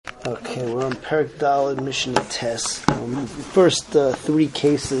Okay, we're on Perek Daled Mishnah Tes. First three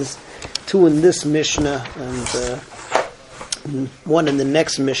cases, two in this Mishnah and one in the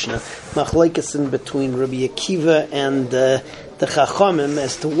next Mishnah. Machlokes in between Rabbi Akiva and the Chachamim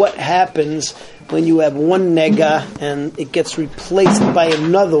as to what happens when you have one nega and it gets replaced by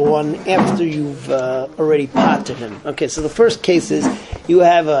another one after you've already potted him. Okay, so the first case is you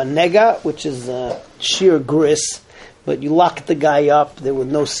have a nega, which is sheer gris, but you lock the guy up there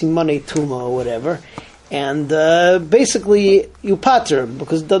with no simone tuma or whatever, and basically you pater him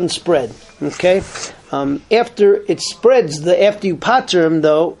because it doesn't spread. Okay, after it spreads, after you pater him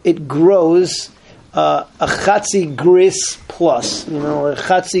though, it grows a chatzi gris plus, a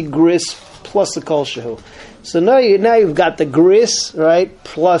chatzi gris plus the kol shehu. So now you've got the gris, right,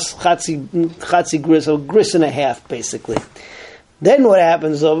 plus chatzi gris, or gris and a half basically. Then what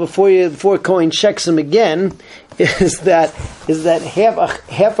happens though, before Cohen checks him again, is that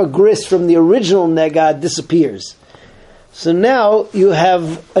half a gris from the original nega disappears. So now you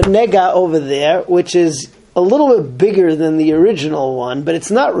have a nega over there, which is a little bit bigger than the original one, but it's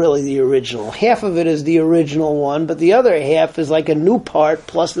not really the original. Half of it is the original one, but the other half is like a new part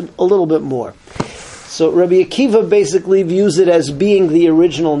plus a little bit more. So Rabbi Akiva basically views it as being the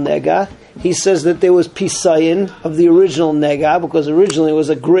original nega. He says that there was pisayin of the original nega, because originally it was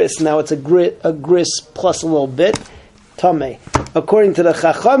a gris, now it's a gris plus a little bit. Tameh. According to the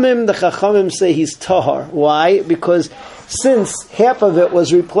Chachamim say he's tahar. Why? Because since half of it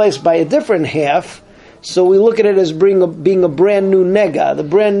was replaced by a different half, so we look at it as being a brand new nega. The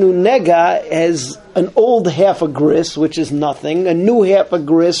brand new nega has an old half a gris, which is nothing, a new half a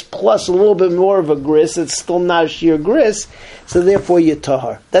gris, plus a little bit more of a gris. It's still not a sheer gris, so therefore you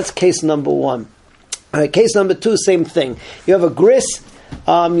tahar. That's case number one. All right, case number two, same thing. You have a gris,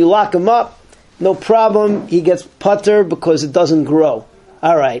 you lock him up, no problem, he gets putter because it doesn't grow.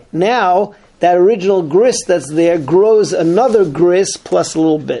 All right, now that original gris that's there grows another gris plus a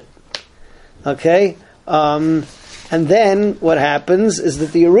little bit. Okay? And then what happens is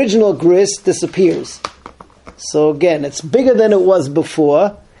that the original gris disappears. So again, it's bigger than it was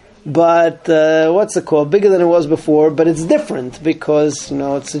before, but bigger than it was before, but it's different because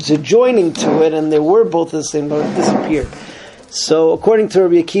it's adjoining to it, and they were both the same, but it disappeared. So according to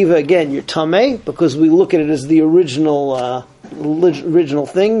Rabbi Akiva, again, you're tameh because we look at it as the original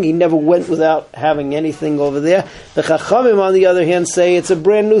thing. He never went without having anything over there. The Chachamim, on the other hand, say it's a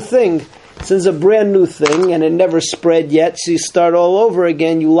brand new thing. Since it's a brand new thing and it never spread yet, so you start all over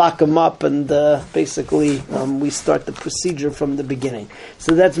again, you lock them up, and basically we start the procedure from the beginning.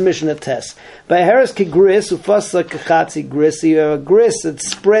 So that's Mishnah Tes. By Haris Kigris, Ufasa Kachatzi Gris, you have a gris that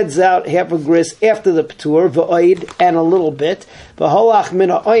spreads out half a gris after the Ptur, V'oid, and a little bit. V'holach min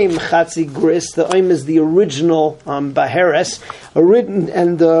ha'oim Chatzi Gris, the oim is the original Baharis,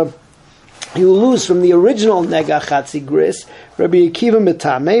 and you lose from the original Nega Chatzi Gris, Rabbi Akiva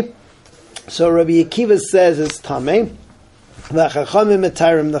Metame. So Rabbi Akiva says it's tameh. The Chachamim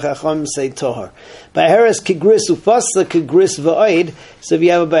metarim, the Chachamim say tohar. Baharis kigris ufasa kigris v'oid. So if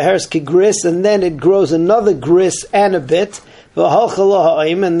you have a baharis kigris and then it grows another gris and a bit,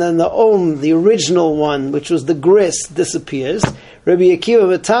 and then the original one, which was the gris, disappears. Rabbi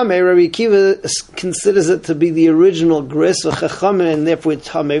Akiva metame. Rabbi Akiva considers it to be the original gris, v'Chachamim, and therefore it's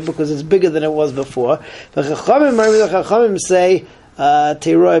tameh because it's bigger than it was before. The Chachamim say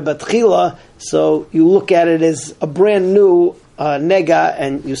Teiroi Batchila, so you look at it as a brand new nega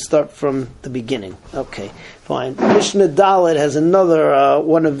and you start from the beginning. Okay, fine. Mishnah Daled has another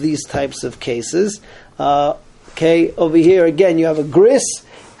one of these types of cases. Okay, over here again you have a gris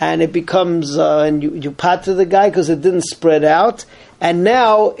and it becomes, and you pater the guy because it didn't spread out, and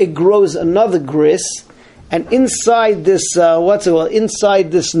now it grows another gris, and inside this,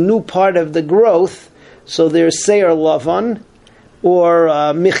 inside this new part of the growth, so there's Seir Lavan,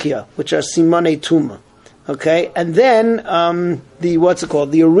 or Michya, which are Simane Tuma. Okay? And then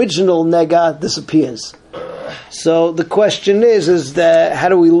the original nega disappears. So the question is that how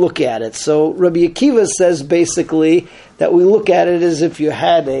do we look at it? So Rabbi Akiva says basically that we look at it as if you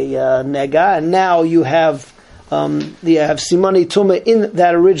had a nega, and now you have Simane Tuma in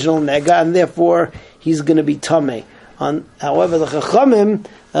that original nega, and therefore he's going to be tameh. However, the Chachamim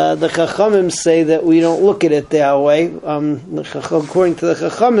say that we don't look at it that way. According to the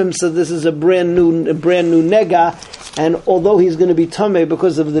Chachamim, so this is a brand new nega, and although he's going to be tameh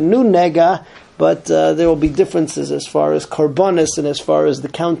because of the new nega, but there will be differences as far as karbonis and as far as the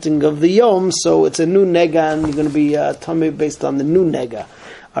counting of the yom. So it's a new nega, and you're going to be tameh based on the new nega.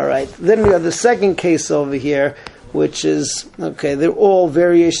 All right. Then we have the second case over here, which is they're all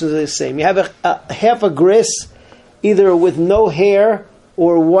variations of the same. You have a half a gris, either with no hair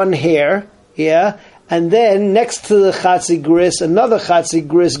or one hair, yeah, and then next to the chatzi gris, another chatzi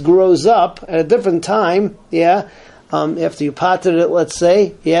gris grows up at a different time, yeah, after you potted it, let's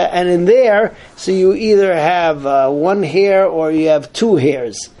say, yeah, and in there, so you either have one hair or you have two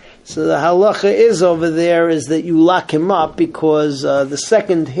hairs. So the halacha is over there is that you lock him up because the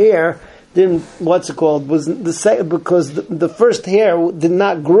second hair didn't, because the first hair did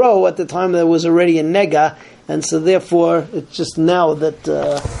not grow at the time there was already a nega, and so therefore it's just now that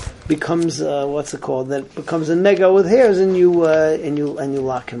becomes that becomes a nega with hairs, and you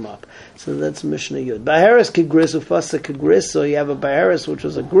lock him up. So that's Mishnah Yud. Baharis kegris ufasa kegris. So you have a baharis which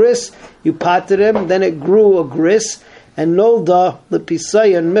was a gris. You potted him, then it grew a gris, and nolda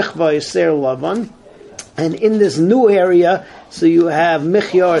lepisayan michva yiser lavan. And in this new area, so you have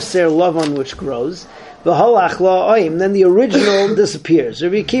michya yiser lavan which grows. V'halach la'oim. Then the original disappears.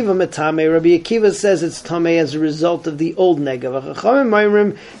 Rabbi Akiva metame. Rabbi Akiva says it's tamei as a result of the old nega. V'chachamim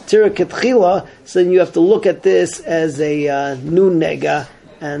ma'imrim tira ketchila. So then you have to look at this as a new nega,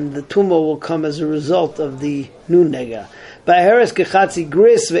 and the tumah will come as a result of the new nega. Baharis kechatzi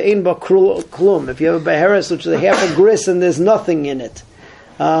gris ve'ein ba klum. If you have a baharis which is a half a gris and there's nothing in it.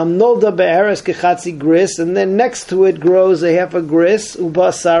 Nolda baharis kechatzi gris, and then next to it grows a half a gris,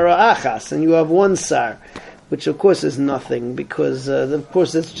 uba sara achas, and you have one sar, which of course is nothing, because of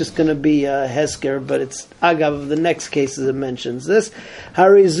course it's just going to be hesker, but it's agav of the next cases it mentions this.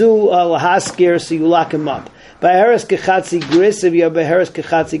 Harizu al-hasker, so you lock him up. Baharis kechatzi gris, if you have baharis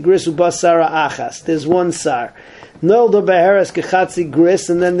kechatzi gris, uba sara achas, there's one sar. Nolda baharis kechatzi gris,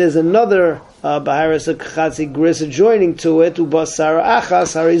 and then there's another baharis kechatzi gris adjoining to it, ubasara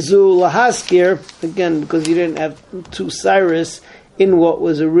achas harizu lahaskir, again because you didn't have two cyrus in what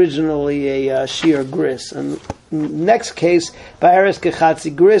was originally a sheer gris. And next case, baharis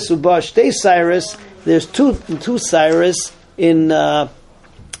kechatzi gris ubashtei cyrus, there's two cyrus in the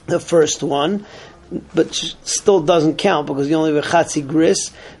first one, but still doesn't count because you only have a chatzi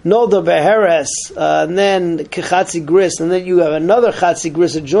gris. Nolda beheres, and then kechatzi gris, and then you have another chatzi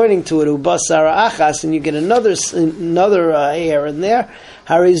gris adjoining to it, ubasara achas, and you get another hair in there.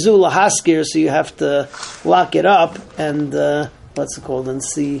 Harizu lahaskir, so you have to lock it up and and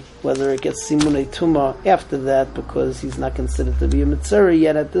see whether it gets simunei tuma after that, because he's not considered to be a mitzvah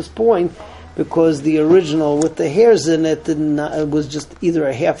yet at this point, because the original with the hairs in it it was just either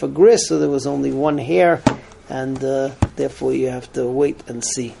a half a gris, so there was only one hair, and therefore you have to wait and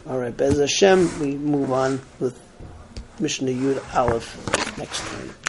see. All right, Be'ez Hashem, we move on with Mishnah Yud Aleph next time.